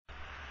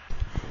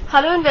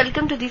Hello and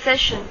welcome to the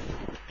session.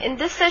 In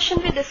this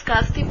session we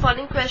discuss the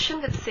following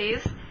question which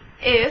says,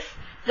 if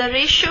the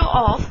ratio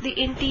of the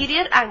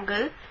interior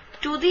angle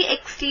to the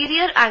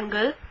exterior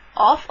angle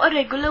of a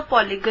regular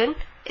polygon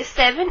is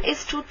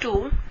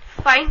 7:2,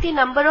 find the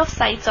number of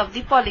sides of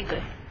the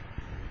polygon.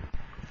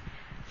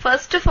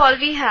 First of all,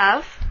 we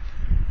have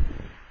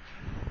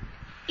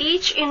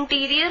each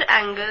interior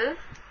angle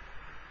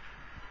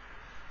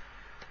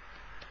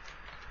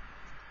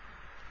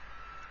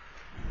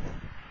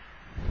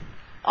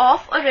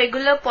of a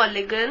regular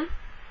polygon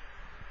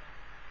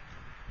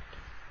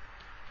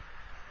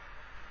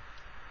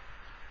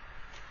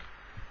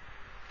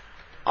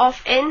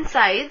of n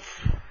sides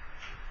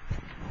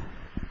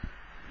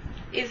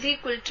is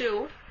equal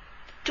to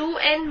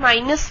 2n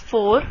minus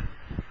 4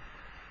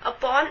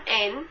 upon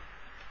n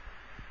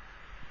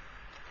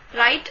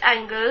right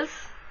angles,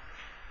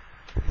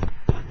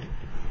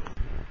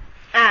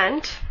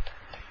 and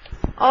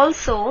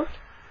also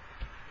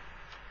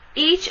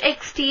each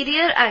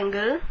exterior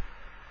angle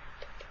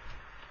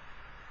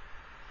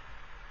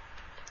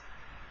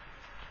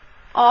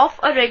of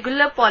a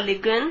regular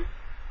polygon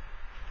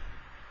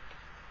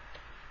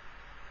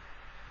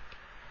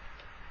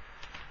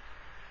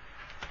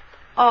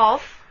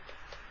of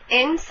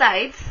n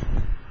sides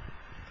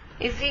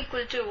is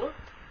equal to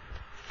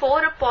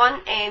 4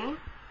 upon n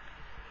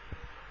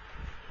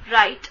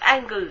right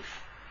angles.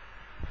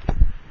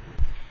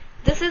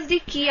 This is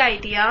the key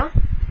idea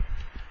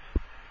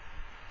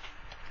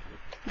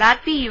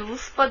that we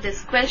use for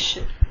this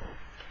question.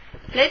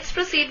 Let's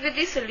proceed with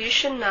the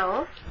solution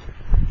now.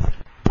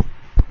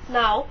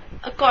 Now,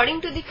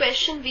 according to the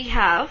question, we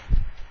have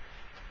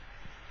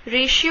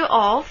ratio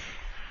of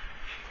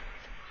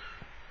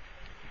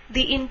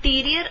the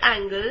interior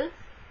angle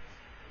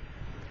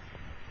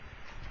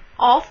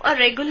of a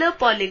regular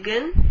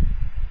polygon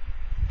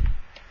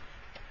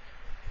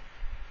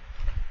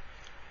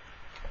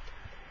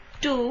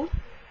to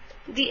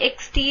the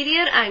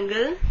exterior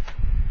angle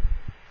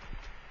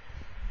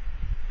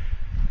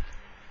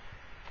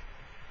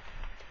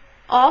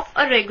of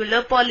a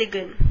regular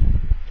polygon.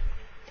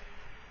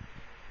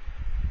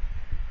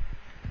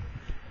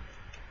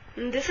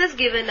 This is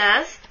given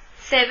as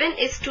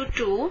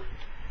 7:2.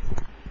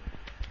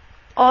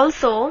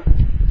 Also,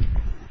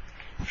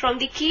 from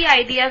the key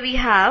idea we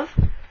have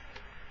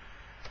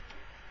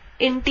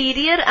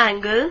interior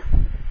angle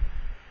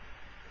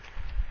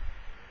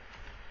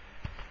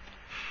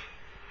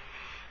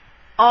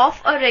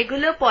of a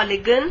regular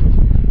polygon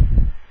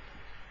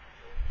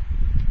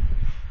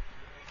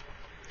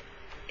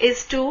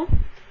is to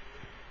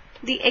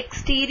the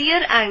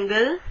exterior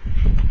angle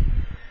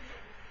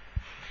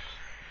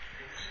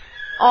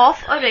of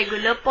a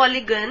regular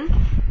polygon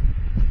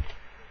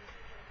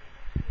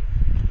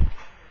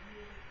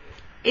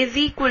is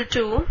equal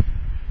to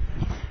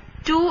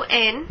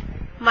 2n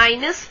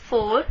minus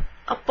 4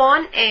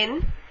 upon n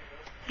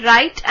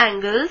right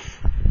angles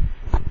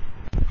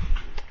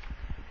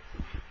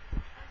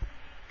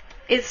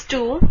is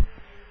to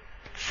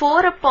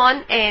 4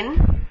 upon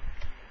n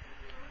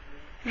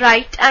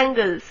right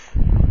angles.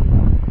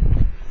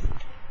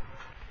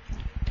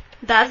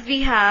 Thus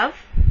we have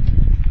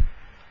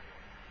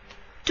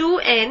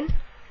 2n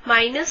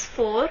minus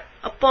 4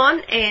 upon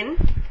n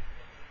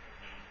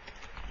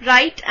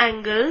right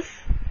angles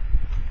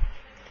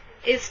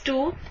is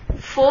to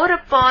 4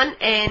 upon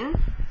n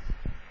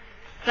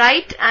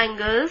right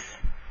angles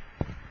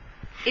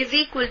is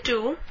equal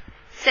to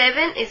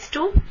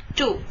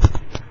 7:2.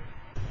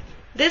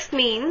 This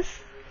means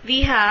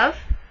we have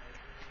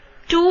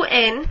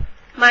 2n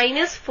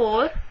minus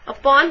 4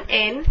 upon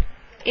n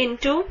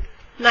into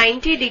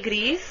 90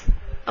 degrees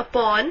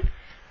upon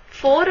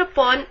 4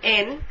 upon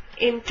n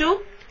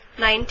into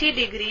 90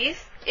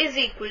 degrees is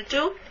equal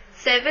to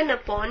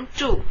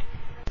 7/2.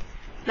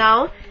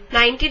 Now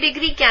 90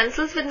 degree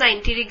cancels with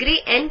 90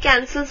 degree, n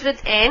cancels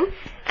with n,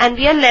 and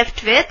we are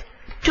left with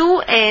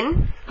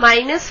 2n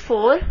minus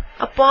 4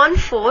 upon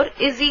 4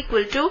 is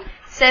equal to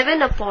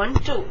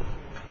 7/2.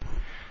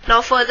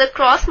 Now further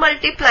cross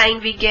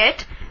multiplying, we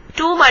get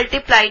 2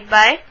 multiplied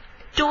by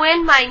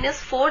 2n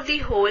minus 4 the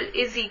whole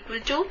is equal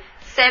to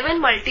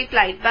 7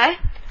 multiplied by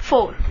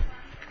 4.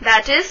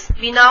 That is,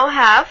 we now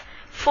have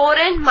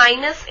 4n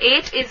minus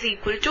 8 is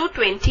equal to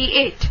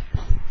 28.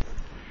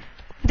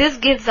 This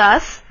gives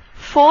us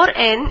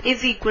 4n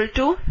is equal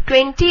to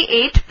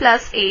 28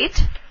 plus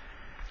 8.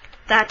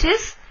 That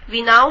is,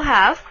 we now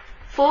have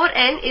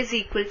 4n is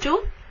equal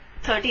to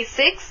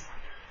 36.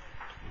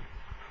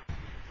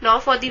 Now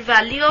for the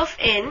value of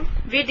n,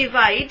 we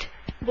divide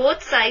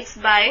both sides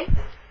by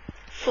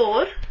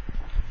 4.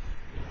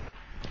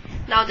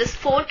 Now this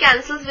 4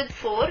 cancels with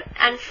 4,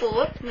 and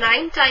 4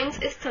 9 times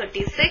is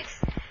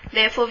 36.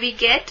 Therefore we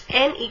get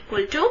n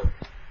equal to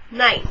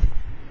 9.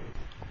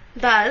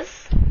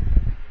 Thus,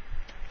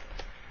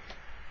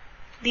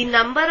 the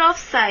number of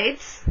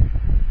sides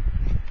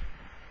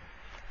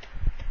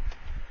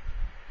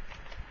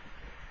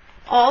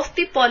of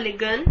the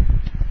polygon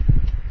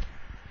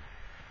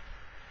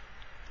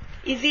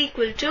is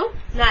equal to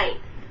 9.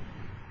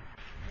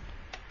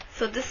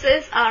 So this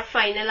is our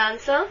final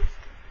answer.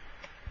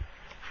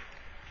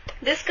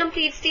 This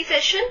completes the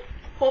session.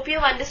 Hope you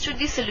have understood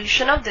the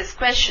solution of this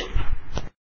question.